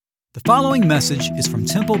The following message is from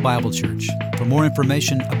Temple Bible Church. For more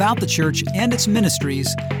information about the church and its ministries,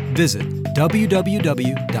 visit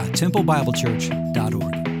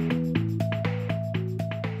www.templebiblechurch.org.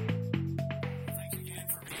 Thanks again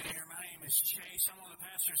for being here. My name is Chase. I'm one of the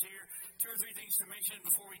pastors here. Two or three things to mention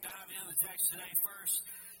before we dive into the text today. First,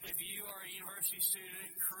 if you are a university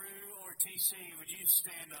student, crew, or TC, would you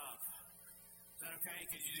stand up? Is that okay?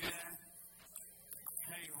 Could you do that?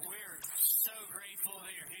 Hey, we're so grateful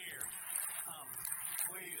that you're here.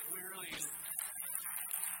 We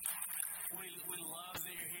love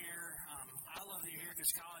that you're here. I love that you're here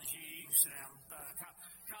because college, you can sit down.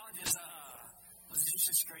 College was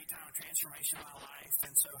just a great time of transformation in my life.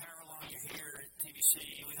 And so however long you're here at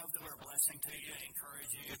TBC, we hope that we're a blessing to you and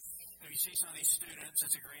encourage you. If you see some of these students,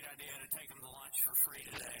 it's a great idea to take them to lunch for free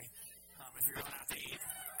today if you're going out to eat.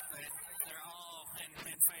 They're all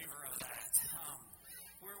in favor of that.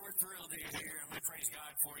 We're thrilled that you're here, and we praise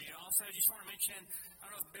God for you. Also, I just want to mention, I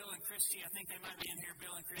don't know if Bill and Christy, I think they might be in here.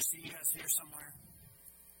 Bill and Christy, you guys here somewhere?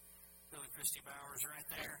 Bill and Christy Bowers right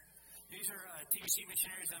there. These are TBC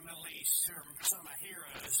missionaries in the Middle East who are some of my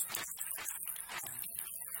heroes.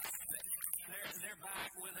 They're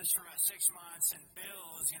back with us for about 6 months, and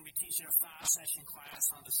Bill is going to be teaching a 5-session class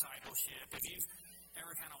on discipleship. If you've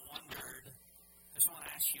ever kind of wondered, I just want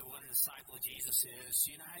to ask you what a disciple of Jesus is.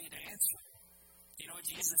 Do you know how you'd answer? You know what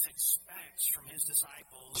Jesus expects from his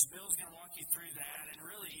disciples? Bill's going to walk you through that and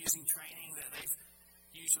really using training that they've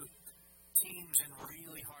used with teams in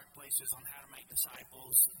really hard places on how to make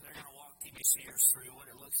disciples. They're going to walk TBCers through what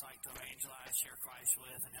it looks like to evangelize, share Christ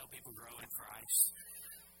with, and help people grow in Christ.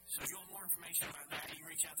 So if you want more information about that, you can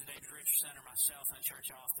reach out to David Richardson or myself in the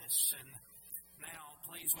church office. And now,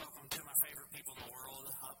 please welcome two of my favorite people in the world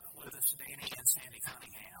up with us, Danny and Sandy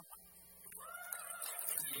Cunningham.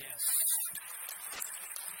 Yes.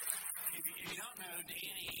 If you don't know,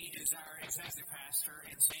 Danny is our executive pastor,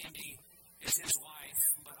 and Sandy is his wife,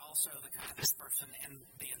 but also the kindest person in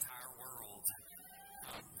the entire world.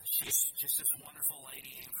 She's just this wonderful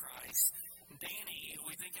lady in Christ. Danny,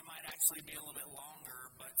 we think it might actually be a little bit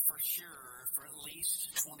longer, but for sure, for at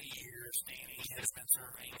least 20 years, Danny has been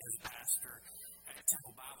serving as pastor at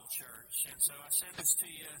Temple Bible Church. And so I said this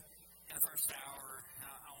to you in the first hour.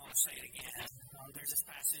 I want to say it again. There's this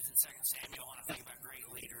passage in 2 Samuel when I think about great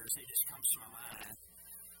leaders. It just comes to my mind.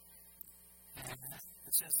 And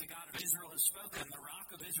it says, the God of Israel has spoken. The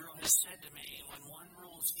rock of Israel has said to me, when one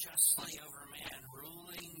rules justly over men,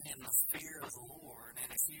 ruling in the fear of the Lord.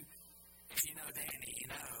 And if you know Danny,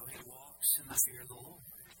 you know he walks in the fear of the Lord.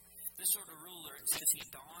 This sort of ruler, it says he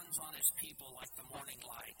dawns on his people like the morning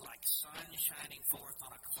light, like sun shining forth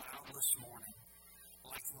on a cloudless morning,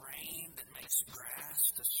 like rain that makes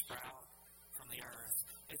grass to sprout from the earth.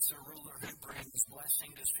 It's a ruler who brings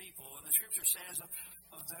blessing to his people. And the scripture says of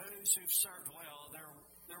those who've served well,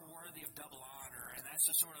 they're worthy of double honor. And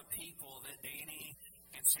that's the sort of people that Danny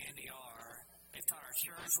and Sandy are. They've taught our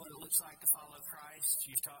church what it looks like to follow Christ.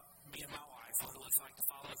 You've taught me and my wife what it looks like to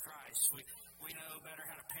follow Christ. We know better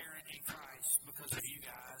how to parent in Christ because of you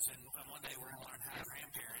guys. And one day we're going to learn how to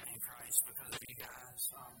grandparent in Christ because of you guys.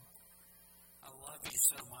 I love you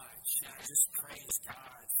so much. And I just praise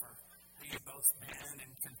God for who you've both been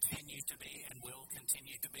and continue to be and will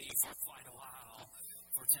continue to be for quite a while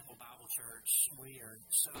for Temple Bible Church. We are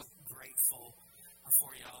so grateful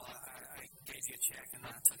for y'all. I gave you a check and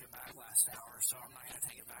then I took it back last hour, so I'm not going to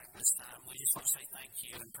take it back this time. We just want to say thank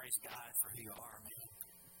you and praise God for who you are, man.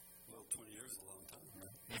 Well, 20 years is a long time,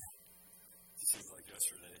 right? Yeah. It seems like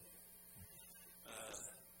yesterday.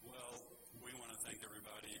 Well, we want to thank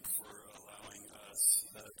everybody for allowing us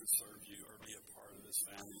to serve you or be a part of this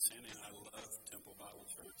family. Sandy and I love Temple Bible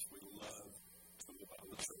Church. We love Temple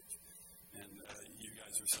Bible Church. And you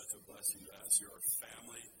guys are such a blessing to us. You're our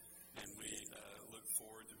family. And we look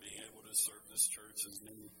forward to being able to serve this church as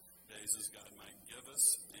many days as God might give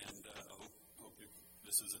us. And I hope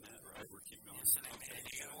this isn't it, right? We're keep going. Yes, and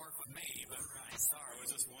you got to work with me, but right, sorry. I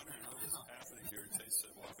was just wondering what was happening here. Chase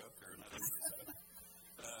said, walk up here, and I didn't know that.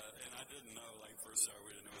 And I didn't know, like, first hour,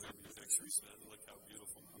 we didn't know there would be a picture. He said, look how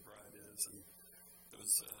beautiful my bride is. And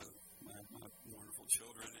those my wonderful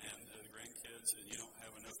children and grandkids. And you don't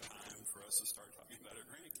have enough time for us to start talking about our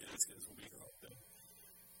grandkids because we'll be here all day.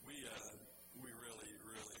 We really,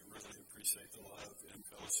 really, really appreciate the love and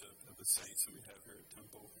fellowship of the saints that we have here at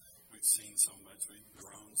Temple. We've seen so much. We've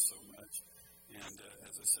grown so much. And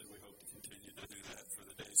as I said, we hope to continue to do that for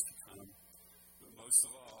the days to come. But most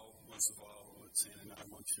of all, what Sandy and I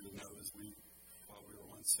want you to know is while we were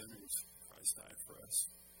once sinners, Christ died for us.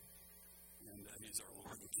 And he's our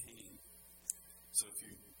Lord and King. So if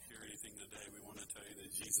you hear anything today, we want to tell you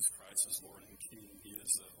that Jesus Christ is Lord and King. He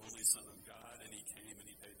is the only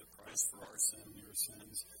price for our sin, your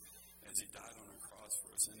sins, as he died on a cross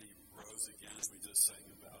for us, and he rose again, as we just sang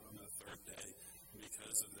about, on the third day.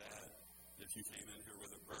 Because of that, if you came in here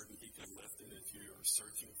with a burden, he can lift it. If you are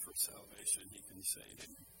searching for salvation, he can save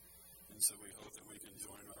you. And so we hope that we can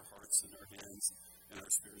join our hearts and our hands and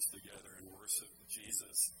our spirits together and worship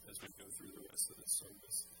Jesus as we go through the rest of this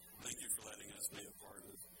service. Thank you for letting us be a part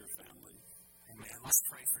of your family. Amen. Let's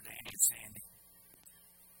pray for Danny and Sandy.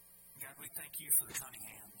 God, we thank you for the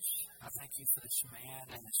Cunninghams. I thank you for this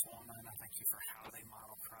man and this woman. I thank you for how they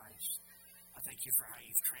model Christ. I thank you for how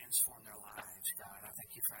you've transformed their lives, God. I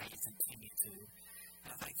thank you for how you continue to. And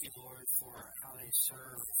I thank you, Lord, for how they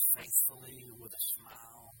serve faithfully with a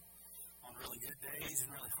smile on really good days and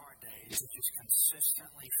really hard days, and just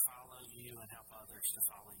consistently follow you and help others to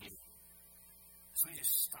follow you. So we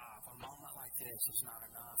just stop. A moment like this is not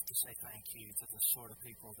enough to say thank you to the sort of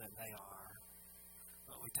people that they are.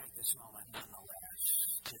 But we take this moment nonetheless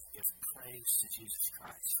to give praise to Jesus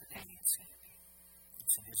Christ for Danny and Sandy.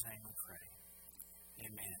 It's in his name we pray.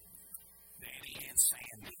 Amen. Danny and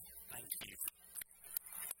Sandy, thank you.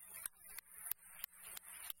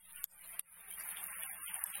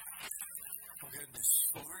 Oh, goodness.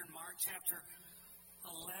 Well, we're in Mark chapter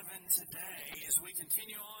 11 today as we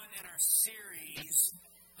continue on in our series,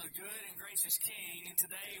 A Good and Gracious King. And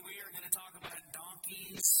today we are going to talk about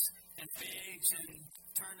donkeys and figs and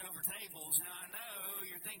turned over tables. Now, I know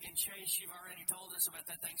you're thinking, Chase, you've already told us about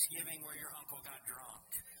that Thanksgiving where your uncle got drunk.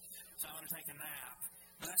 So I want to take a nap.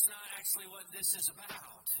 But that's not actually what this is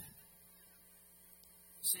about.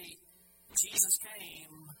 See, Jesus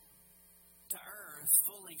came to earth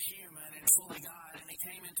fully human and fully God, and he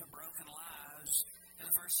came into broken lives. In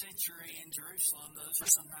the first century in Jerusalem, those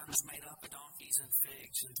were sometimes made up of donkeys and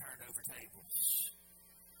figs and turned over tables.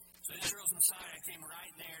 So Israel's Messiah came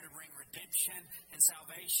right there to bring redemption and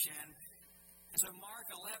salvation. And so Mark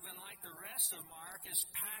 11, like the rest of Mark, is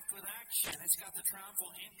packed with action. It's got the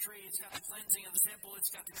triumphal entry. It's got the cleansing of the temple.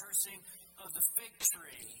 It's got the cursing of the fig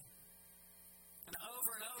tree. And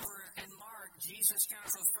over in Mark, Jesus, kind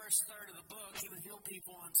of for the first third of the book, he would heal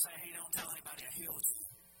people and say, hey, don't tell anybody I healed you.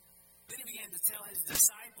 Then he began to tell his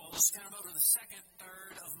disciples, kind of over the second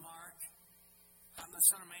third of Mark, I'm the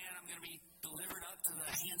Son of Man. I'm going to be delivered up to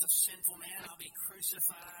the hands of sinful men. I'll be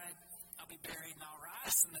crucified. I'll be buried, and I'll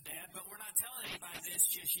rise from the dead. But we're not telling anybody this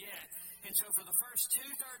just yet. And so for the first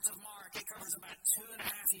 2/3 of Mark, it covers about 2.5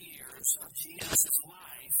 years of Jesus'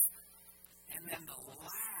 life. And then the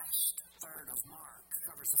last third of Mark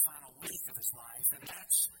covers the final week of his life. And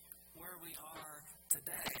that's where we are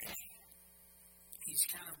today. He's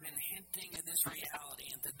kind of been hinting at this reality.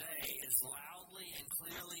 And today, as loudly and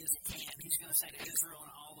clearly as he can, he's going to say to Israel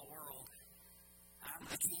and all the world, I'm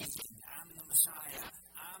the King. I'm the Messiah.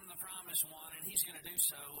 I'm the promised one. And he's going to do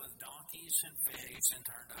so with donkeys and figs and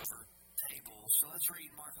turned over tables. So let's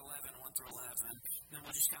read Mark 11, 1-11. And then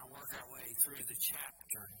we'll just kind of work our way through the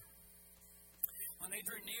chapter. When they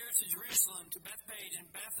drew near to Jerusalem, to Bethphage and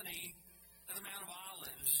Bethany, at the Mount of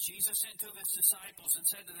Olives, Jesus sent two of his disciples and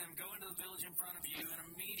said to them, go into the village in front of you, and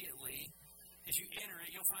immediately, as you enter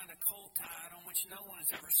it, you'll find a colt tied on which no one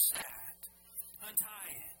has ever sat.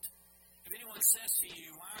 Untie it. If anyone says to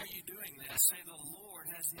you, why are you doing this? Say, the Lord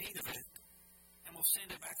has need of it, and we'll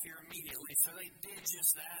send it back here immediately. So they did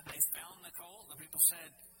just that. They found the colt. The people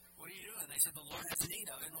said, what are you doing? They said, the Lord has need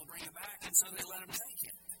of it, and we'll bring it back. And so they let him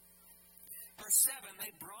take it. Verse 7,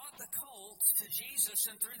 they brought the colt to Jesus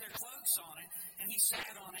and threw their cloaks on it, and he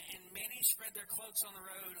sat on it, and many spread their cloaks on the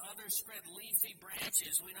road. Others spread leafy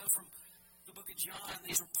branches. We know from the book of John,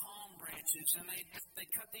 these were palm branches, and they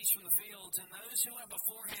cut these from the fields. And those who went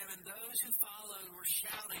before him and those who followed were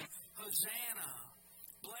shouting, Hosanna!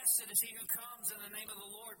 Blessed is he who comes in the name of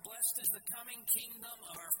the Lord. Blessed is the coming kingdom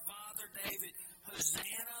of our father David.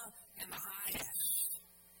 Hosanna in the highest.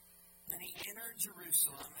 Then he entered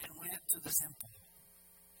Jerusalem and went to the temple.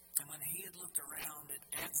 And when he had looked around at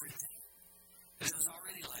everything, it was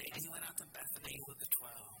already late, he went out to Bethany with the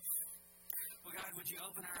 12. Well, God, would you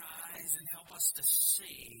open our eyes and help us to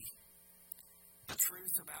see the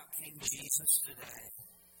truth about King Jesus today?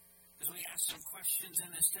 As we ask some questions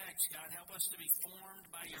in this text, God, help us to be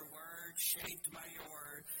formed by your word, shaped by your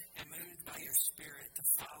word, and moved by your spirit to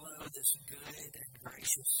follow this good and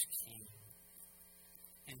gracious King.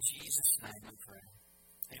 In Jesus' name we pray.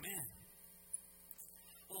 Amen.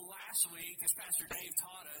 Well, last week, as Pastor Dave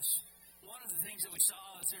taught us, one of the things that we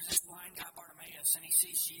saw is there's this blind guy, Bartimaeus, and he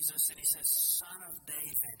sees Jesus, and he says, Son of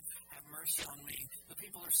David, have mercy on me. The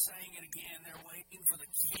people are saying it again. They're waiting for the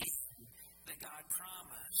King that God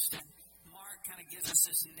promised. And Mark kind of gives us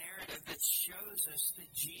this narrative that shows us that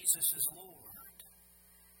Jesus is Lord.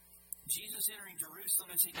 Jesus Jesus entering Jerusalem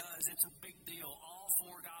as he does, it's a big deal. All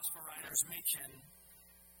four gospel writers mention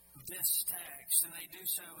this text, and they do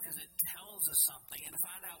so because it tells us something. And to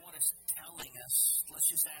find out what it's telling us, let's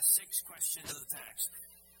just ask 6 questions of the text.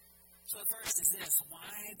 So the first is this: why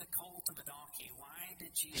the colt of a donkey? Why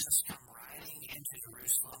did Jesus come riding into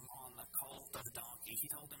Jerusalem on the colt of a donkey? He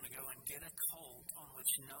told them to go and get a colt on which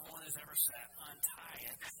no one has ever sat, untie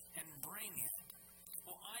it, and bring it.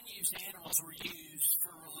 Well, unused animals were used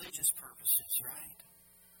for religious purposes, right?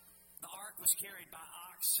 The ark was carried by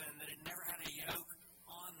oxen that had never had a yoke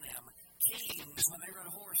on them. Kings, when they rode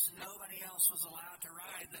a horse, nobody else was allowed to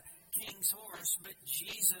ride the king's horse, but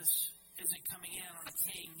Jesus isn't coming in on a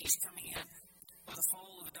king. He's coming in with a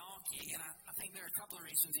foal of a donkey, and I think there are a couple of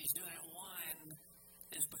reasons he's doing it. One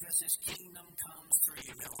is because his kingdom comes through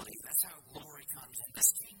humility. That's how glory comes in his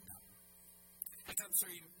kingdom. It comes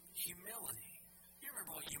through humility. You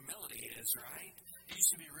remember what humility is, right? It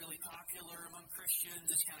used to be really popular among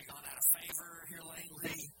Christians. It's kind of gone out of favor here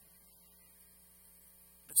lately.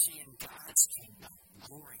 But see, in God's kingdom,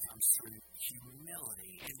 glory comes through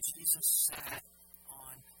humility. And Jesus sat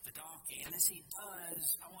on the donkey. And as he does,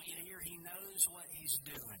 I want you to hear, he knows what he's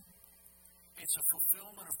doing. It's a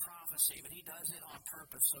fulfillment of prophecy, but he does it on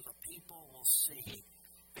purpose so the people will see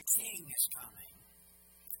the king is coming.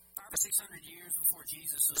 500 or 600 years before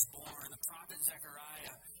Jesus was born, the prophet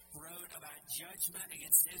Zechariah wrote about judgment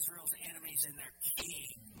against Israel's enemies and their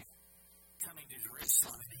king coming to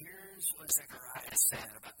Jerusalem. And here's what Zechariah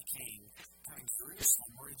said about the king coming to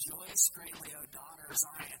Jerusalem. Rejoice greatly, O daughter of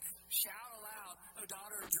Zion. Shout aloud, O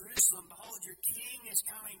daughter of Jerusalem. Behold, your king is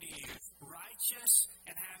coming to you, righteous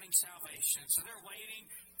and having salvation. So they're waiting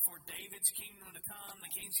for David's kingdom to come.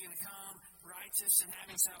 The king's going to come, righteous and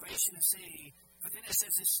having salvation to see. But then it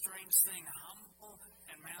says this strange thing: humble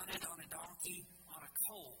and mounted on a donkey, on a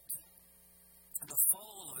colt, and the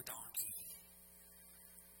foal of a donkey.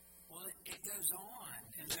 Well, it goes on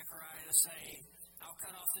in Zechariah to say, I'll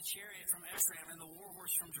cut off the chariot from Ephraim and the war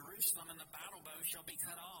horse from Jerusalem, and the battle bow shall be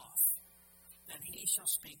cut off. Then he shall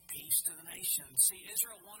speak peace to the nations. See,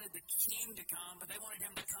 Israel wanted the king to come, but they wanted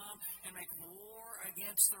him to come and make war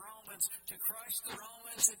against the Romans, to crush the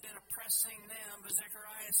Romans who had been oppressing them. But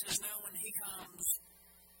Zechariah says, no, when he comes,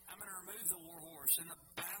 I'm going to remove the war horse and the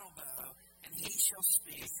battle bow, and he shall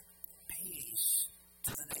speak peace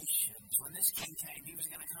to the nations. When this king came, he was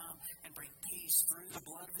going to come and bring peace through the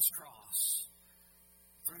blood of his cross,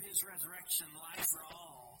 through his resurrection, life for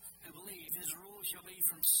all who believe. His rule shall be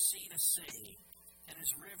from sea to sea, and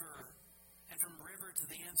his river, and from river to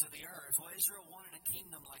the ends of the earth. Well, Israel wanted a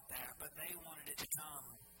kingdom like that, but they wanted it to come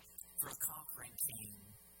through a conquering king,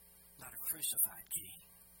 not a crucified king.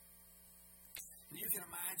 And you can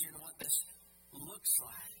imagine what this looks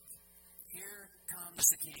like. Here comes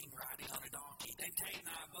the king riding on a donkey. Dave Tate and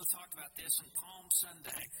I both talked about this on Palm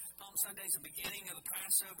Sunday. Palm Sunday is the beginning of the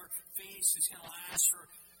Passover feast. It's going to last for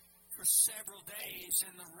several days.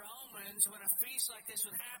 And the Romans, when a feast like this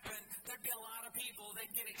would happen, there'd be a lot of people.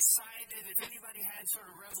 They'd get excited. If anybody had sort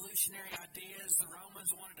of revolutionary ideas, the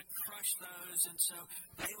Romans wanted to crush those. And so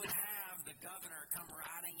they would have the governor come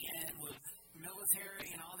riding in with military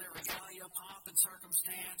and all their regalia, pomp and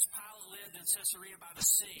circumstance. Pilate lived in Caesarea by the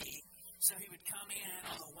sea. So he would come in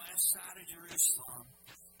on the west side of Jerusalem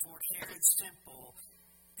toward Herod's temple.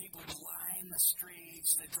 People would line the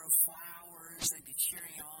streets. They'd throw flowers. They'd be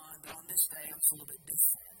cheering on. But on this day, it was a little bit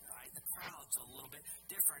different, right? The crowd's a little bit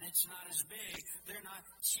different. It's not as big. They're not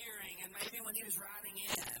cheering. And maybe when he was riding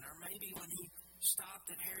in, or maybe when he stopped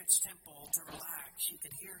at Herod's temple to relax, you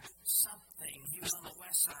could hear something. He was on the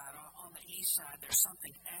west side. On the east side, there's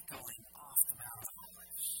something echoing off the Mount of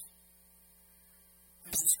Olives.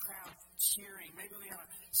 There's this crowd cheering. Maybe we ought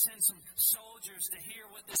to send some soldiers to hear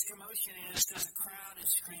what this commotion is, because the crowd is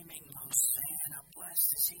screaming, Hosanna, blessed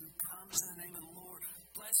is he who comes in the name of the Lord.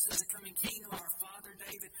 Blessed is the coming king of our father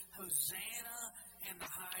David. Hosanna in the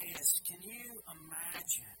highest. Can you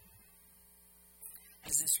imagine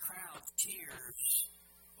as this crowd cheers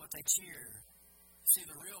what they cheer? See,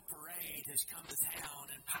 the real parade has come to town,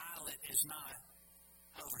 and Pilate is not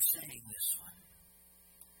overseeing this one.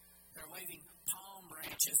 They're waving palm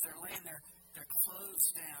branches. They're laying their clothes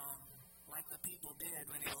down like the people did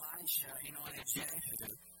when Elisha anointed Jehu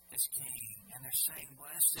as king. And they're saying,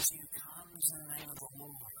 blessed is he who comes in the name of the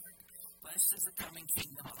Lord. Blessed is the coming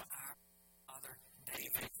kingdom of our father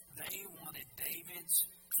David. They wanted David's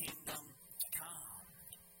kingdom to come.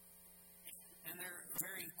 And they're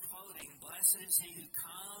very quoting, blessed is he who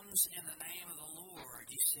comes in the name of the Lord.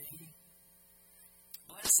 You see?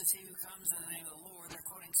 Blessed is he who comes in the name of the Lord. They're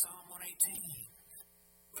quoting Psalm 118.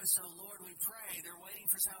 So, Lord, we pray. They're waiting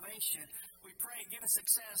for salvation. We pray, give us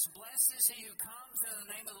success. Blessed is he who comes in the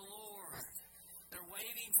name of the Lord. They're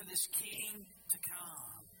waiting for this king to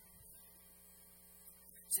come.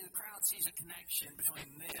 See, the crowd sees a connection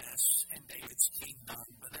between this and David's kingdom,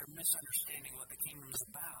 but they're misunderstanding what the kingdom is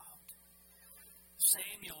about.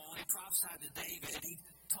 Samuel, when he prophesied to David, he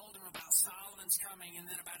told him about Solomon's coming and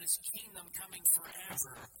then about his kingdom coming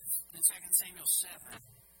forever. In 2 Samuel 7,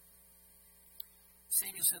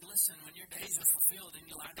 Samuel said, listen, when your days are fulfilled and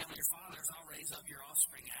you lie down with your fathers, I'll raise up your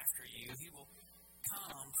offspring after you. He will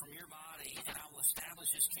come from your body, and I will establish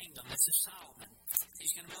his kingdom. This is Solomon.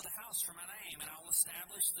 He's going to build a house for my name, and I will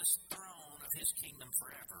establish this throne of his kingdom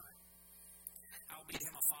forever. I will be to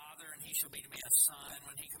him a father, and he shall be to me a son.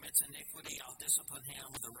 When he commits iniquity, I'll discipline him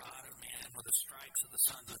with the rod of men, with the stripes of the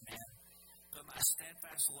sons of men. But my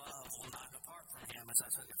steadfast love will not depart from him, as I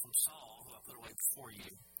took it from Saul, who I put away before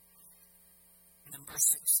you. And then verse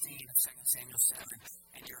 16 of 2 Samuel 7,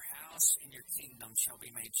 and your house and your kingdom shall be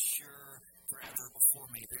made sure forever before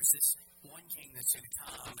me. There's this one king that's going to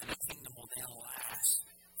come, and the kingdom will then last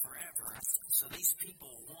forever. So these people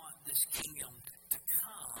want this kingdom to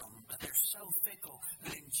come, but they're so fickle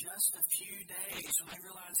that in just a few days, when they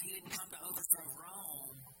realize he didn't come to overthrow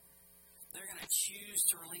Rome, they're going to choose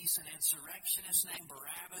to release an insurrectionist named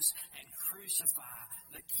Barabbas and crucify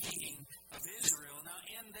the king of Israel. Now,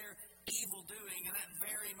 in their evil doing, in that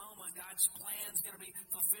very moment, God's plan is going to be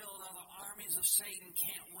fulfilled. All the armies of Satan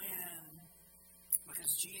can't win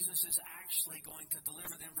because Jesus is actually going to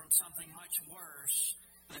deliver them from something much worse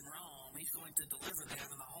than Rome. He's going to deliver them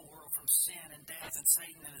and the whole world from sin and death and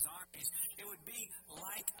Satan and his armies. It would be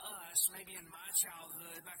like us, maybe in my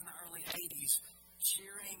childhood, back in the early 80s,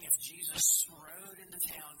 cheering if Jesus rode into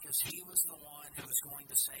town because he was the one who was going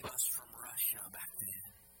to save us from Russia back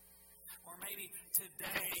then. Or maybe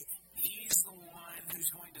today, he's the one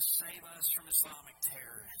who's going to save us from Islamic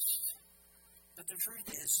terrorists. But the truth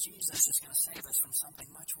is, Jesus is going to save us from something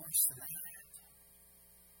much worse than that.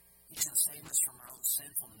 He's going to save us from our own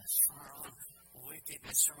sinfulness, from our own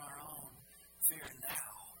wickedness, from our own fear and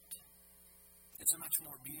doubt. It's a much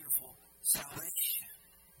more beautiful salvation.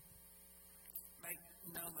 Make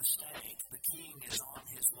no mistake, the king is on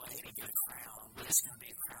his way to get a crown, but it's going to be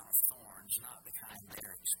a crown of thorns, not the kind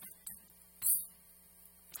they're expecting.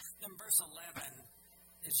 Then verse 11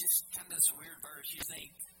 is just kind of this weird verse. You think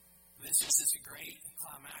this is this great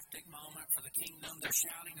climactic moment for the kingdom. They're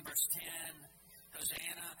shouting in verse 10,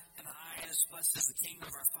 Hosanna in the highest, blessed is the kingdom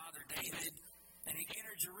of our father David. And he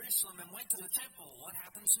entered Jerusalem and went to the temple. What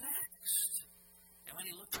happens next? And when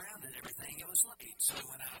he looked around at everything, it was late, so he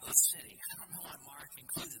went out of the city. I don't know why Mark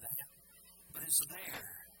included that, but it's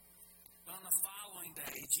there. But on the following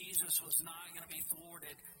day, Jesus was not going to be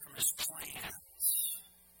thwarted from his plans.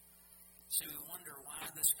 So we wonder why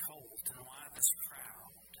this colt and why this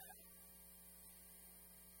crowd.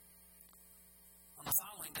 On the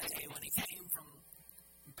following day, when he came from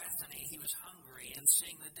Bethany, he was hungry, and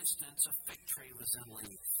seeing the distance, a fig tree was in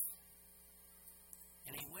leaf.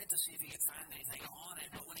 And he went to see if he could find anything on it,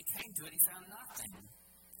 but when he came to it, he found nothing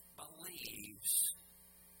but leaves.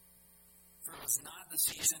 For it was not the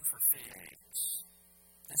season for figs.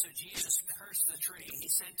 And so Jesus cursed the tree. He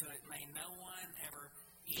said to it, may no one ever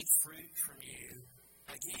eat fruit from you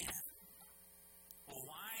again. Well,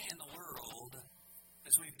 why in the world,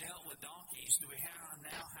 as we've dealt with donkeys, do we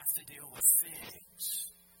now have to deal with figs?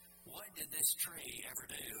 What did this tree ever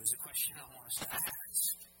do is a question I want us to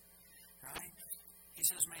ask. Right? He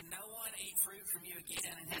says, may no one eat fruit from you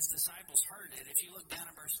again, and his disciples heard it. If you look down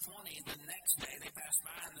at verse 20, the next day they passed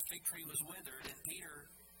by, and the fig tree was withered, and Peter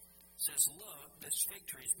says, look, this fig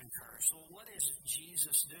tree has been cursed. Well, what is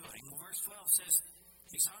Jesus doing? Well, verse 12 says,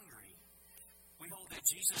 he's hungry. We hold that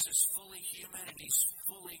Jesus is fully human, and he's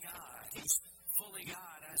fully God. He's fully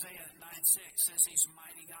God. Isaiah 9:6 says he's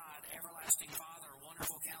mighty God, everlasting Father,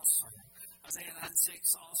 wonderful Counselor. Isaiah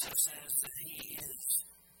 9:6 also says that he is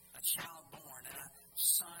a child born and a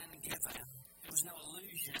son given. It was no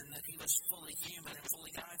illusion that he was fully human and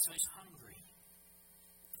fully God, so he's hungry.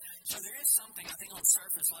 So there is something, I think, on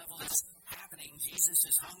surface level that's happening. Jesus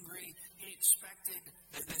is hungry. He expected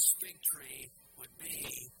that this fig tree would be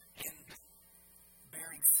in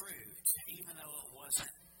bearing fruit, even though it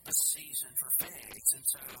wasn't the season for figs. And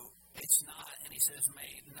so it's not, and he says,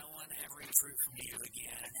 may no one ever eat fruit from you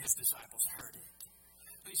again. And his disciples heard it.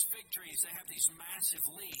 These fig trees, they have these massive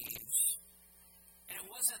leaves. And it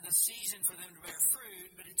wasn't the season for them to bear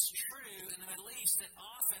fruit, but it's true in the Middle East that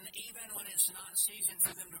often, even when it's not season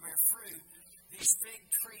for them to bear fruit, these fig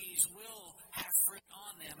trees will have fruit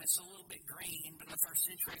on them. It's a little bit green, but in the first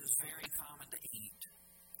century it was very common to eat.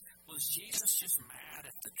 Was Jesus just mad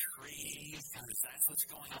at the tree because that's what's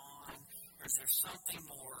going on? Or is there something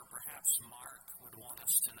more perhaps Mark would want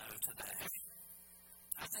us to know today?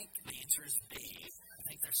 I think the answer is B. I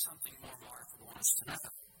think there's something more Mark would want us to know.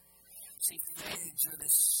 See, figs are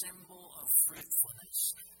this symbol of fruitfulness,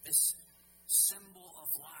 this symbol of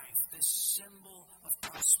life, this symbol of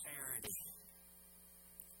prosperity.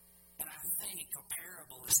 And I think a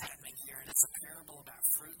parable is happening here, and it's a parable about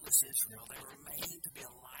fruitless Israel. They were made to be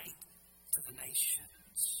a light to the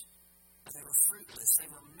nations, but they were fruitless. They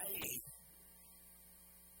were made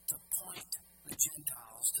to point the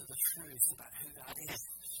Gentiles to the truth about who God is.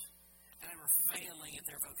 And they were failing at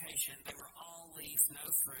their vocation. They were all leaf, no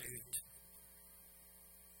fruit.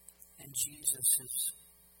 And Jesus is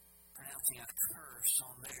pronouncing a curse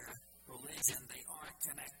on their religion. They aren't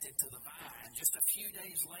connected to the vine. Just a few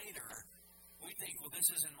days later, we think, well, this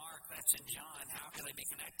is in Mark, that's in John. How can they be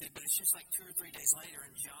connected? But it's just like 2 or 3 days later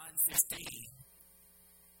in John 15.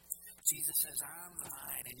 Jesus says, I'm the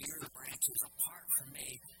vine and you're the branches. Apart from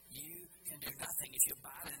me, you can do nothing. If you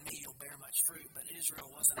abide in me, you'll bear much fruit. But Israel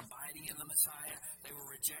wasn't abiding in the Messiah. They were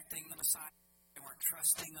rejecting the Messiah. They weren't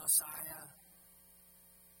trusting the Messiah.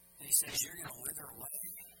 And he says, you're going to wither away.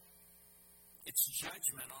 It's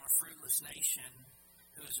judgment on a fruitless nation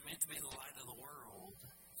who is meant to be the light of the world.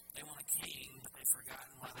 They want a king, but they've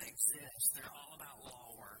forgotten why they exist. They're all about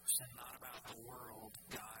law works and not about the world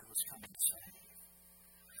God was coming to save.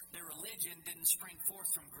 Their religion didn't spring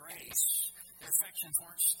forth from grace. Their affections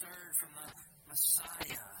weren't stirred from the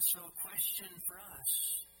Messiah. So a question for us.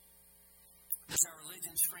 Does our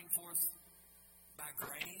religion spring forth by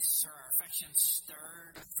grace? Are our affections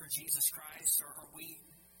stirred for Jesus Christ? Or are we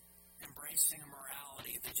embracing a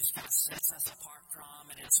morality that just kind of sets us apart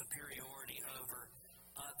from and in superiority over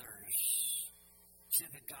others? See,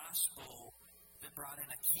 the gospel that brought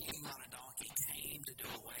in a king on a donkey came to do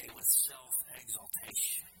away with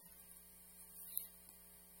self-exaltation.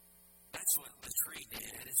 That's what the tree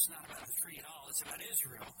did. It's not about the tree at all. It's about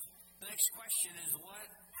Israel. The next question is, what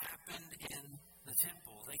happened in the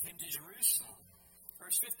temple? They came to Jerusalem.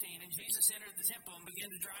 Verse 15, and Jesus entered the temple and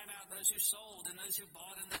began to drive out those who sold and those who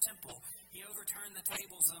bought in the temple. He overturned the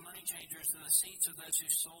tables of the money changers and the seats of those who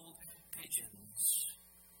sold pigeons.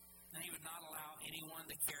 And he would not allow anyone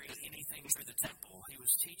to carry anything through the temple. He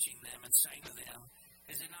was teaching them and saying to them,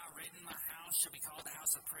 is it not written, my house shall be called a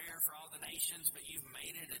house of prayer for all the nations, but you've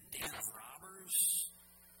made it a den of robbers?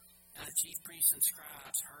 And the chief priests and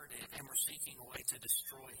scribes heard it and were seeking a way to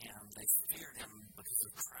destroy him. They feared him because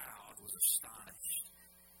the crowd was astonished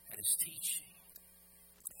at his teaching.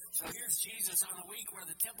 So here's Jesus on a week where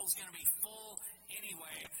the temple's going to be full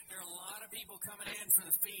anyway. There are a lot of people coming in for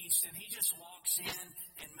the feast, and he just walks in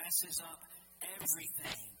and messes up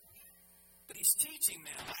everything. But he's teaching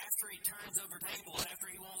them after he turns over tables, after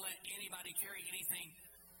he won't let anybody carry anything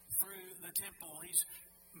through the temple. He's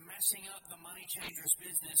messing up the money changer's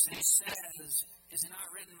business. And he says, is it not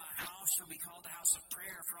written, my house shall be called a house of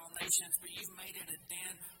prayer for all nations, but you've made it a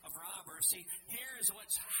den of robbers. See, here's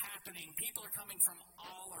what's happening. People are coming from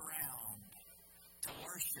all around to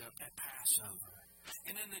worship at Passover.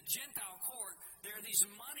 And in the Gentile court, there are these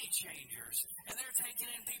money changers, and they're taking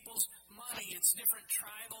in people's money. It's different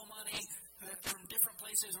tribal money from different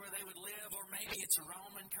places where they would live, or maybe it's a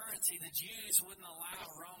Roman currency. The Jews wouldn't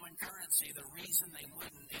allow Roman currency. The reason they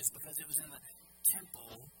wouldn't is because it was in the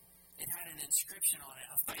temple. It had an inscription on it,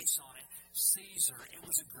 a face on it, Caesar. It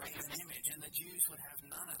was a graven image, and the Jews would have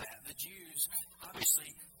none of that. The Jews,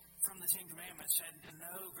 obviously, from the Ten Commandments, said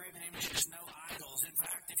no graven images, no idols. In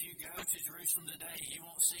fact, if you go to Jerusalem today, you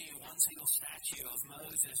won't see one single statue of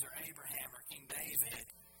Moses or Abraham or King David,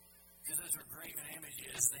 because those were graven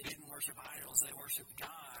images. They didn't worship idols, they worshiped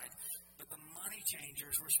God. But the money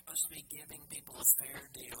changers were supposed to be giving people a fair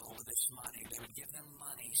deal with this money. They would give them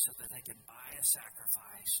money so that they could buy a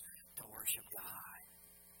sacrifice to worship God.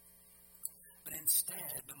 But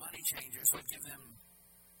instead, the money changers would give them,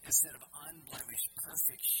 instead of unblemished,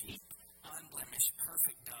 perfect sheep, unblemished,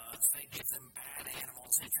 perfect doves, they give them bad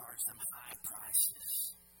animals and charge them high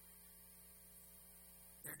prices.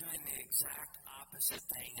 They're doing the exact opposite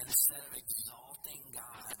thing. Instead of exalting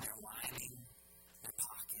God, they're lining their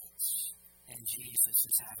pockets. And Jesus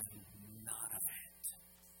is having none of it.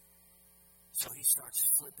 So he starts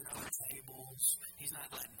flipping over tables. He's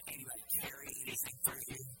not letting anybody carry anything through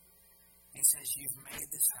you. He says, you've made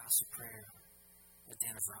this house of prayer a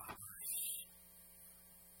den of robbers.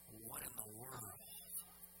 What in the world?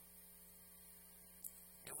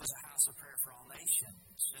 It was a house of prayer for all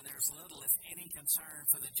nations, and there's little, if any, concern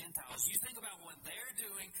for the Gentiles. You think about what they're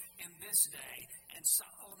doing in this day, and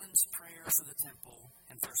Solomon's prayer for the temple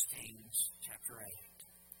in 1 Kings chapter 8.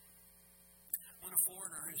 When a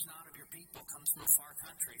foreigner who's not of your people comes from a far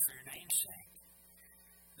country for your name's sake,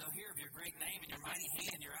 they'll hear of your great name and your mighty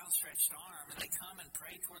hand, your outstretched arm, and they come and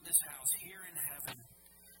pray toward this house here in heaven,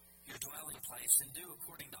 your dwelling place, and do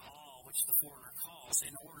according to all which the foreigner calls,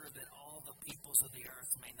 in order that all the peoples of the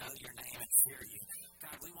earth may know your name and fear you.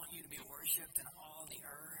 God, we want you to be worshipped in all the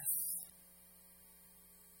earth,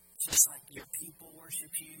 just like your people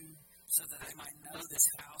worship you, so that they might know this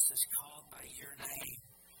house is called by your name.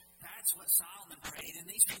 That's what Solomon prayed, and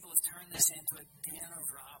these people have turned this into a den of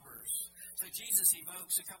robbers. So Jesus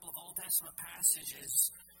evokes a couple of Old Testament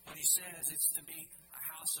passages when he says it's to be a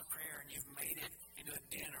house of prayer, and you've made it into a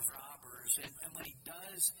den of robbers. And when he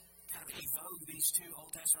does kind of evoke these two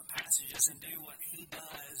Old Testament passages and do what he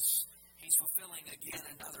does, he's fulfilling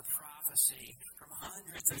again another prophecy from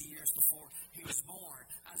hundreds of years before he was born.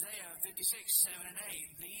 Isaiah 56, 7 and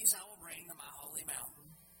 8, these I will bring to my holy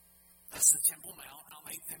mountain. That's the Temple Mount. I'll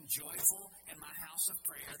make them joyful in my house of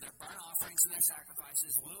prayer. Their burnt offerings and their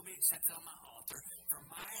sacrifices will be accepted on my altar. For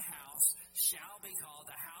my house shall be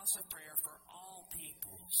called a house of prayer for all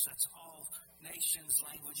peoples. That's all nations,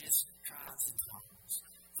 languages, tribes, and tongues.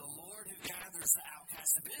 The Lord who gathers the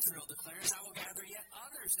outcast of Israel declares, I will gather yet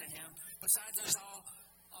others to him, besides those all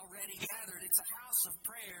already gathered. It's a house of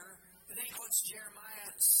prayer. But then he quotes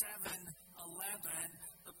Jeremiah 7:11.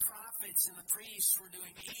 The prophets and the priests were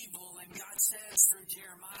doing evil, and God says through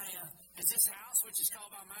Jeremiah, has this house, which is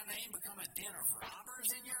called by my name, become a den of robbers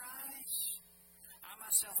in your eyes? I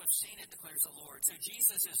myself have seen it, declares the Lord. So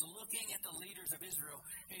Jesus is looking at the leaders of Israel,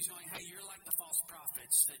 and he's going, hey, you're like the false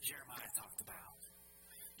prophets that Jeremiah talked about.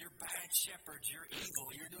 You're bad shepherds, you're evil,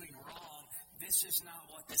 you're doing wrong. This is not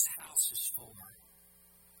what this house is for.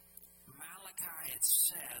 Malachi had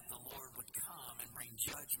said the Lord would come and bring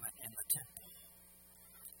judgment in the temple.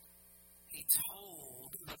 He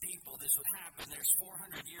told the people this would happen. There's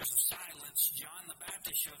 400 years of silence. John the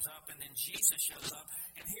Baptist shows up, and then Jesus shows up.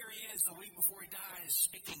 And here he is the week before he dies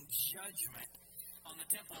speaking judgment on the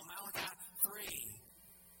temple. Malachi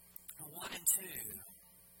 3, 1 and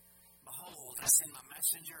 2. Behold, I send my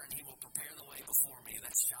messenger, and he will prepare the way before me.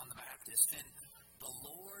 That's John the Baptist. And the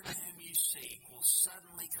Lord whom you seek will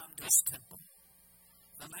suddenly come to his temple.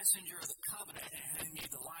 The messenger of the covenant in whom you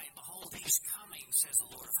delight. Behold, he is coming, says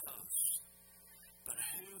the Lord of hosts. But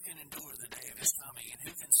who can endure the day of his coming, and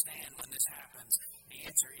who can stand when this happens? The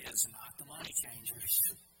answer is not the money changers.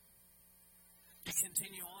 You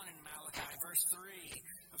continue on in Malachi, verse 3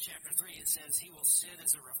 of chapter 3, it says, he will sit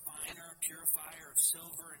as a refiner, purifier of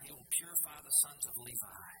silver, and he will purify the sons of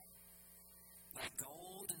Levi, like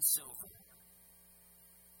gold and silver.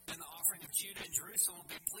 Then the offering of Judah and Jerusalem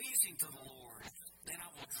will be pleasing to the Lord. Then I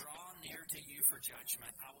will draw near to you for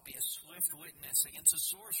judgment. I will be a swift witness against the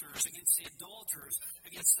sorcerers, against the adulterers,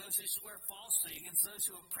 against those who swear falsely, against those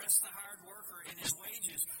who oppress the hired worker in his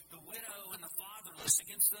wages, the widow and the fatherless,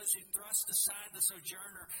 against those who thrust aside the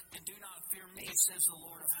sojourner and do not fear me, says the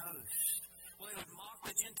Lord of hosts. Well, they would mock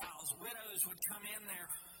the Gentiles. Widows would come in there.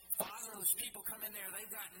 Fatherless people come in there.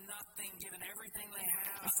 They've got nothing, given everything they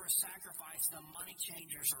have for a sacrifice. The money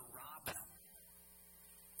changers are robbing them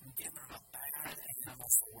and giving them a bad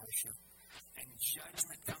animal for worship. And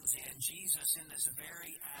judgment comes in. Jesus, in this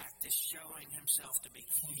very act, is showing himself to be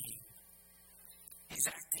king. He's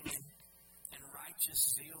acting in righteous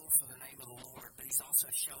zeal for the name of the Lord, but he's also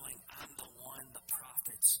showing, I'm the one the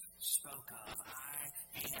prophets spoke of. I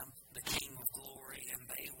am the King of glory, and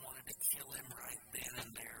they wanted to kill him right then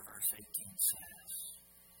and there, verse 18 says.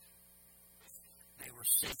 They were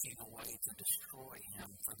seeking a way to destroy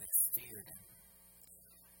him, for they feared him,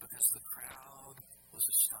 because the crowd was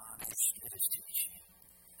astonished at his teaching.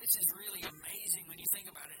 This is really amazing when you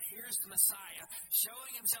think about it. Here's the Messiah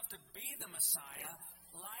showing himself to be the Messiah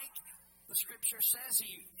like the Scripture says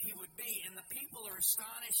he would be. And the people are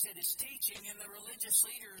astonished at his teaching, and the religious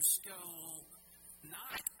leaders go,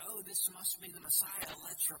 not, oh, this must be the Messiah,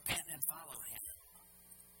 let's repent and follow him.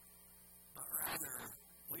 But rather,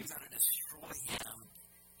 we've got to destroy him.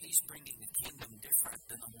 He's bringing a kingdom different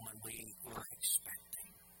than the one we were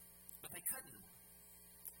expecting. But they couldn't.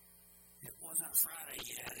 It wasn't Friday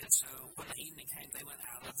yet, and so when the evening came, they went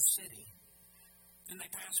out of the city. And they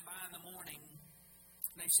passed by in the morning.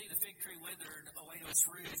 They see the fig tree withered away to its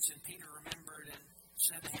roots, and Peter remembered and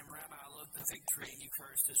said to him, Rabbi, look, the fig tree you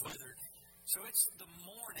cursed is withered. So it's the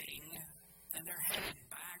morning, and they're headed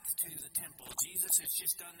back to the temple. Jesus has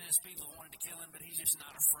just done this. People wanted to kill him, but he's just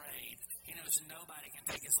not afraid. He knows nobody can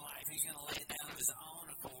take his life. He's going to lay it down of his own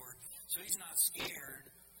accord. So he's not scared.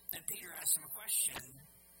 And Peter asks him a question.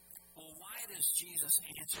 Well, why does Jesus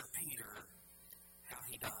answer Peter how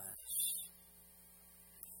he does?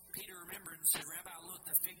 Peter remembered and said, Rabbi, look,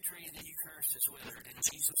 the fig tree that you cursed is withered. And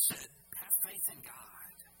Jesus said, have faith in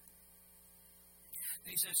God. And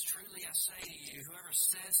he says, truly I say to you, whoever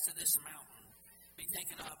says to this mountain, be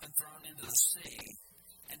taken up and thrown into the sea,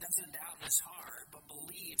 and doesn't doubt in his heart, but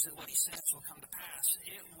believes that what he says will come to pass,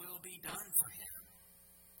 it will be done for him.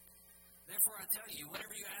 Therefore I tell you,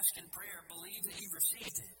 whatever you ask in prayer, believe that you've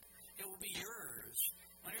received it. It will be yours.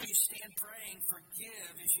 Whenever you stand praying,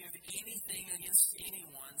 forgive if you have anything against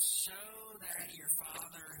anyone, so that your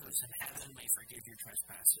Father who is in heaven may forgive your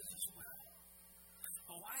trespasses as well.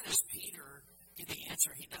 Well, why does Peter get the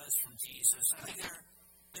answer he does from Jesus? I think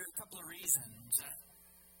there are a couple of reasons.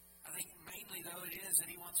 I think mainly, though, it is that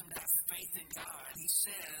he wants them to have faith in God. He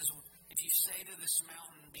says, if you say to this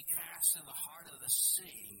mountain, be cast in the heart of the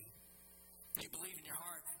sea, and you believe in your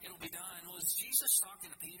heart, it'll be done. Well, is Jesus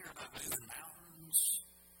talking to Peter about moving mountains?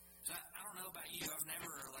 So I don't know about you.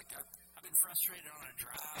 I've been frustrated on a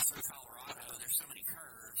drive through Colorado. There's so many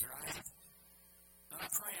curves, right? But I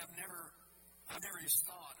pray I've never just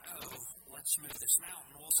thought, let's move this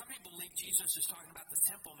mountain. Well, some people believe Jesus is talking about the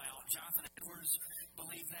Temple Mount. Jonathan Edwards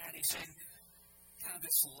believed that. He said, kind of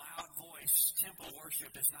this loud voice, temple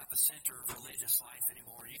worship is not the center of religious life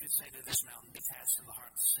anymore. You could say to this mountain, be cast in the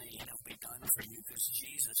heart of the sea, and it'll be done for you because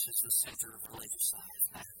Jesus is the center of religious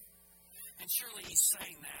life. And surely he's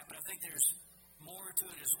saying that, but I think there's more to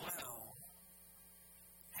it as well.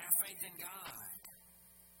 Have faith in God.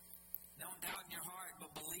 Don't doubt in your heart,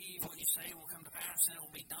 but believe what you say will come to pass and it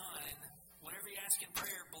will be done. Whatever you ask in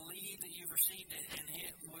prayer, believe that you've received it and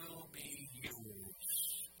it will be yours.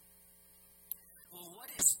 Well,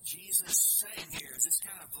 what is Jesus saying here? Is this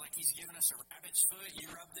kind of like he's giving us a rabbit's foot?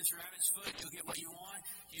 You rub this rabbit's foot, you'll get what you want.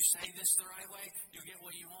 You say this the right way, you'll get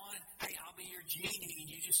what you want. Hey, I'll be your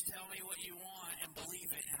genie. You just tell me what you want and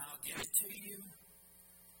believe it, and I'll give it to you.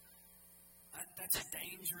 That's a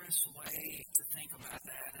dangerous way to think about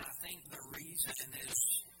that. And I think the reason is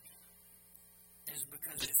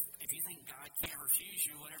because if you think God can't refuse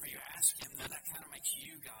you whatever you ask him, then that kind of makes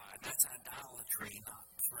you God. That's idolatry, not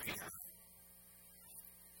prayer.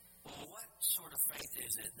 Well, what sort of faith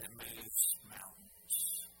is it that moves mountains?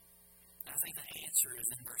 I think the answer is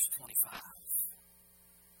in verse 25.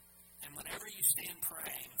 And whenever you stand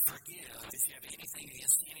praying, forgive if you have anything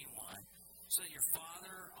against anyone, so that your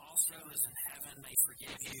Father also is in heaven may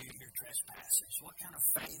forgive you your trespasses. What kind of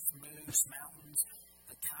faith moves mountains?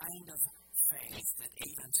 The kind of faith that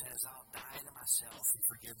even says, I'll die to myself and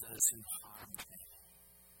forgive those who harm me.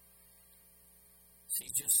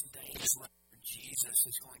 See, just days later, Jesus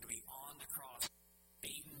is going to be on the cross,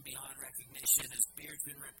 beaten beyond recognition. His beard's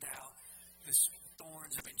been ripped out. His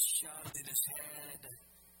thorns have been shoved in his head.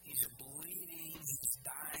 He's bleeding. He's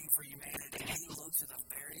dying for humanity. And he looks at the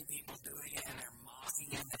very people doing it, and they're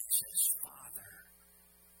mocking him. And he says, Father,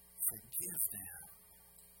 forgive them.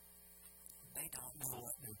 They don't know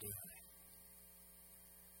what they're doing.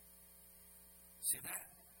 See, that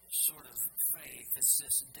sort of faith is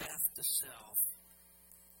this death to self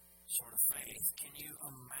sort of faith. Can you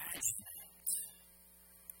imagine it?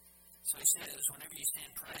 So he says, whenever you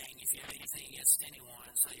stand praying, if you have anything against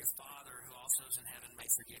anyone, so your Father who also is in heaven may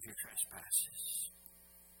forgive your trespasses.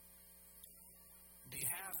 Do you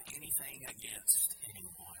have anything against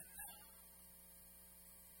anyone?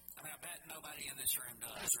 I mean, I bet nobody in this room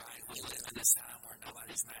does, right? We live in this time where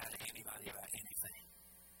nobody's mad at anybody about anything.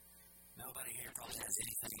 Nobody here probably has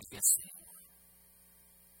anything against anyone.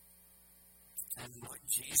 And what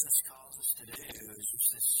Jesus calls us to do is just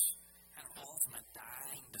this kind of ultimate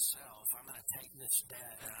dying to self. I'm going to take this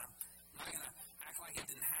debt, and I'm not going to act like it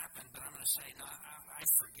didn't happen, but I'm going to say, no, I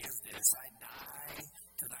forgive this. I die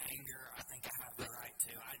to the anger. I think I have the right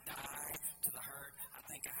to. I die to the hurt. I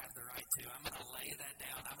think I have the right to. I'm going to lay that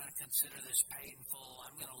down. I'm going to consider this painful.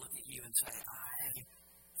 I'm going to look at you and say, I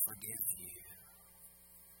forgive you.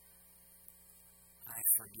 I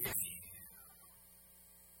forgive you.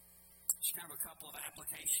 Just kind of a couple of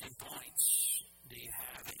application points. Do you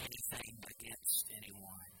have anything against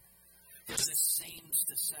anyone? Because this seems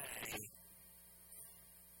to say,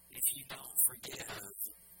 if you don't forgive,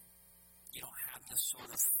 you don't have the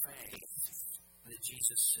sort of faith that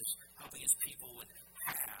Jesus is hoping his people would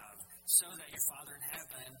have, so that your Father in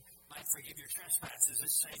heaven might forgive your trespasses.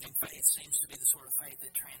 This saving faith seems to be the sort of faith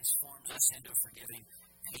that transforms us into a forgiving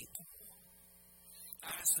people.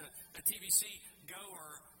 I asked a TBC goer,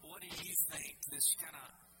 what do you think this kind of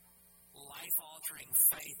life-altering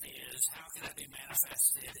faith is? How can that be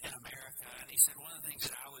manifested in America? And he said, one of the things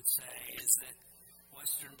that I would say is that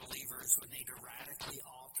Western believers would need to radically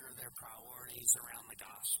alter their priorities around the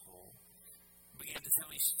gospel, began to tell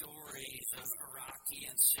me stories of Iraqi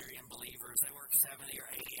and Syrian believers. They work 70 or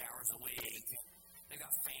 80 hours a week. They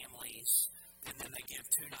got families. And then they give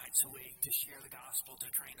 2 nights a week to share the gospel, to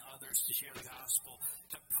train others to share the gospel,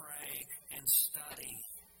 to pray and study.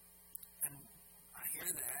 And I hear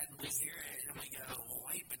that, and we hear it, and we go, well,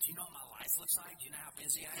 wait, but do you know what my life looks like? Do you know how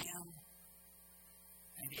busy I am?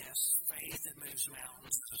 And yes, faith that moves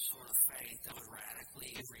mountains is the sort of faith that would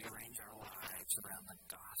radically rearrange our lives around the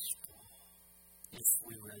gospel. If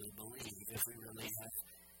we really believe, if we really have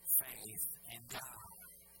faith in God.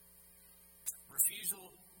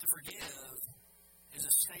 Refusal to forgive is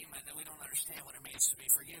a statement that we don't understand what it means to be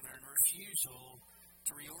forgiven. And refusal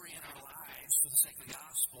to reorient our lives for the sake of the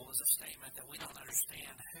gospel is a statement that we don't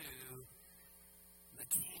understand who the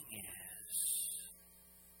King is.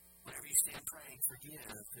 Whenever you stand praying,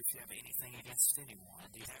 forgive if you have anything against anyone.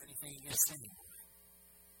 Do you have anything against anyone?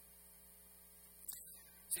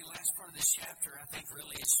 See, the last part of this chapter, I think,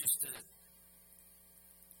 really is just a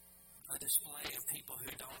display of people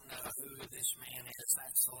who don't know who this man is.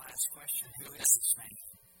 That's the last question. Who is this man?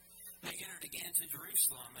 They entered again to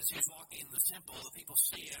Jerusalem. As he's walking in the temple, the people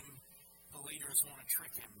see him. The leaders want to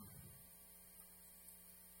trick him.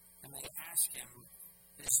 And they ask him,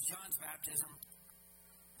 is John's baptism?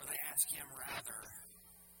 Or they ask him rather,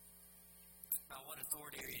 by what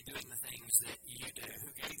authority are you doing the things that you do?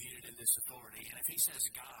 Who gave you to do this authority? And if he says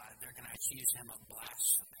God, they're going to accuse him of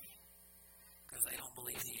blasphemy, because they don't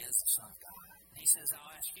believe he is the Son of God. And he says,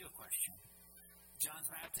 I'll ask you a question. John's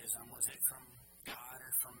baptism, was it from God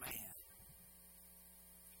or from man?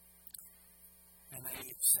 And they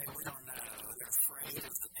say, we don't know. They're afraid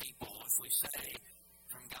of the people. If we say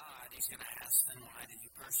from God, he's going to ask, then why did you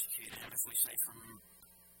persecute him? If we say from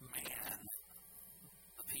man,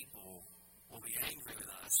 the people will be angry with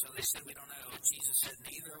us. So they said, we don't know. And Jesus said,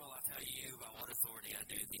 neither will I tell you by what authority I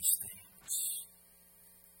do these things.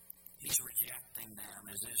 He's rejecting them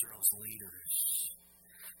as Israel's leaders.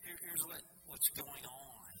 Here's what's going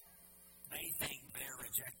on. They think they're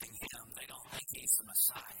rejecting him. They don't think he's the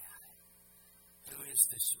Messiah. Who is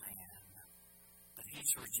this man? But he's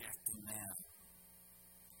rejecting them.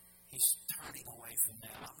 He's turning away from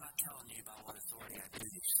them. I'm not telling you by what authority I do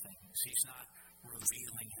these things. He's not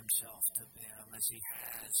revealing himself to them as he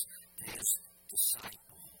has to his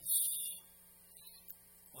disciples.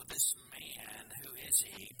 Well, this man, who is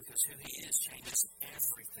he? Because who he is changes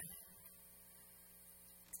everything.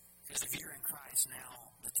 Because if you're in Christ now,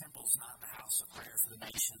 the temple's not the house of prayer for the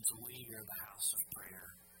nations. We are the house of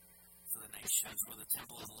prayer for the nations. We're the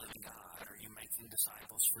temple of the living God. Are you making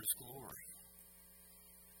disciples for his glory?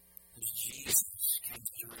 Because Jesus came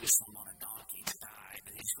to Jerusalem on a donkey to die,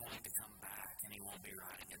 but he's going to come back and he won't be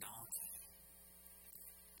riding a donkey.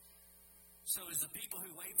 So as the people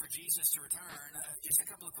who wait for Jesus to return, just a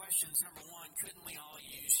couple of questions. Number one, couldn't we all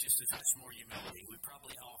use just a touch more humility? We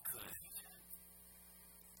probably all could.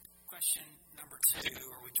 Question number two,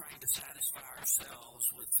 are we trying to satisfy ourselves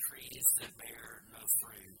with trees that bear no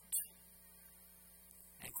fruit?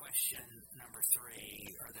 And question number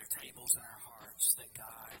three, are there tables in our hearts that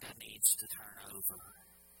God needs to turn over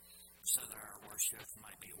so that our worship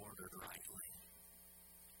might be ordered rightly?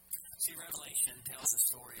 See, Revelation tells the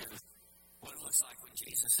story of what it looks like when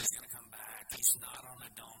Jesus is going to come back. He's not on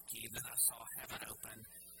a donkey. Then I saw heaven open,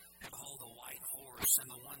 and behold, a white horse, and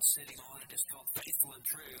the one sitting on it is called Faithful and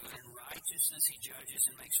True, and in righteousness he judges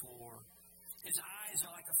and makes war. His eyes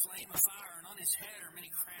are like a flame of fire, and on his head are many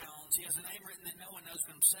crowns. He has a name written that no one knows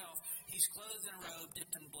but himself. He's clothed in a robe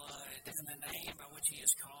dipped in blood, and the name by which he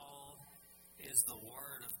is called is the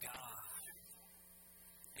Word of God.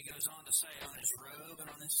 He goes on to say on his robe and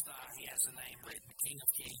on his thigh he has a name written, King of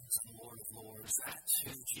Kings and Lord of Lords. That's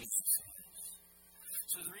who Jesus is.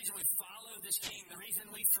 So the reason we follow this King, the reason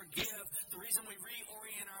we forgive, the reason we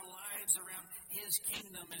reorient our lives around his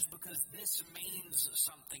kingdom is because this means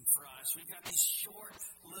something for us. We've got these short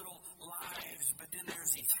little lives, but then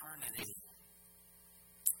there's eternity.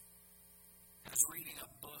 I was reading a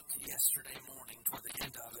book yesterday morning toward the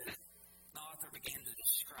end of it. The author began to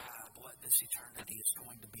describe what this eternity is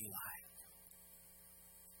going to be like.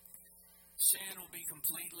 Sin will be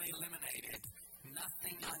completely eliminated.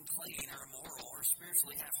 Nothing unclean or immoral or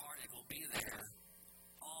spiritually half-hearted will be there.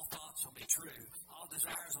 All thoughts will be true. All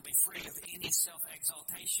desires will be free of any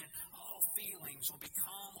self-exaltation. All feelings will be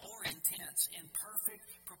calm or intense in perfect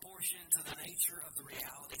proportion to the nature of the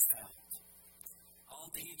reality felt. All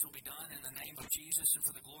deeds will be done in the name of Jesus and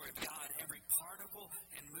for the glory of God. Every particle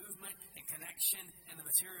and movement and connection in the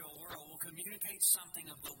material world will communicate something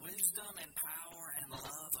of the wisdom and power and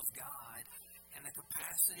love of God. And and the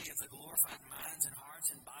capacity of the glorified minds and hearts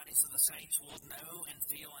and bodies of the saints will know and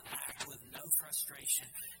feel and act with no frustration,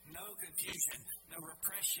 no confusion, no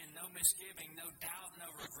repression, no misgiving, no doubt, no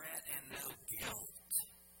regret, and no guilt.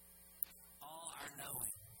 All our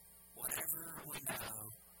knowing, whatever we know,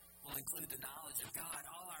 will include the knowledge of God.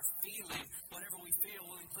 All our feeling, whatever we feel,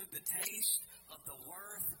 will include the taste of the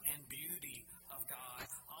worth and beauty of God.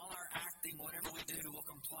 All our acting, whatever we do, will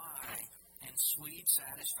comply in sweet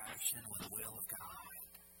satisfaction with the will of God.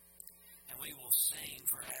 And we will sing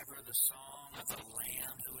forever the song of the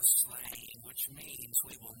Lamb who was slain, which means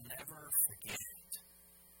we will never forget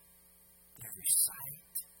every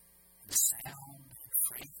sight, the sound, and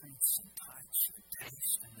fragrance, and touch, and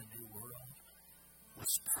taste in the new world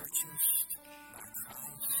was purchased by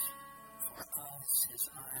Christ for us, his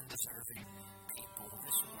undeserving people.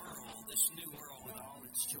 This world, this new world with all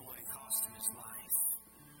its joy, cost him his life.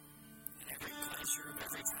 And every pleasure of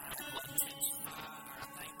every kind will intensify our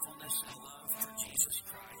thankfulness and love for Jesus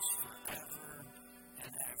Christ forever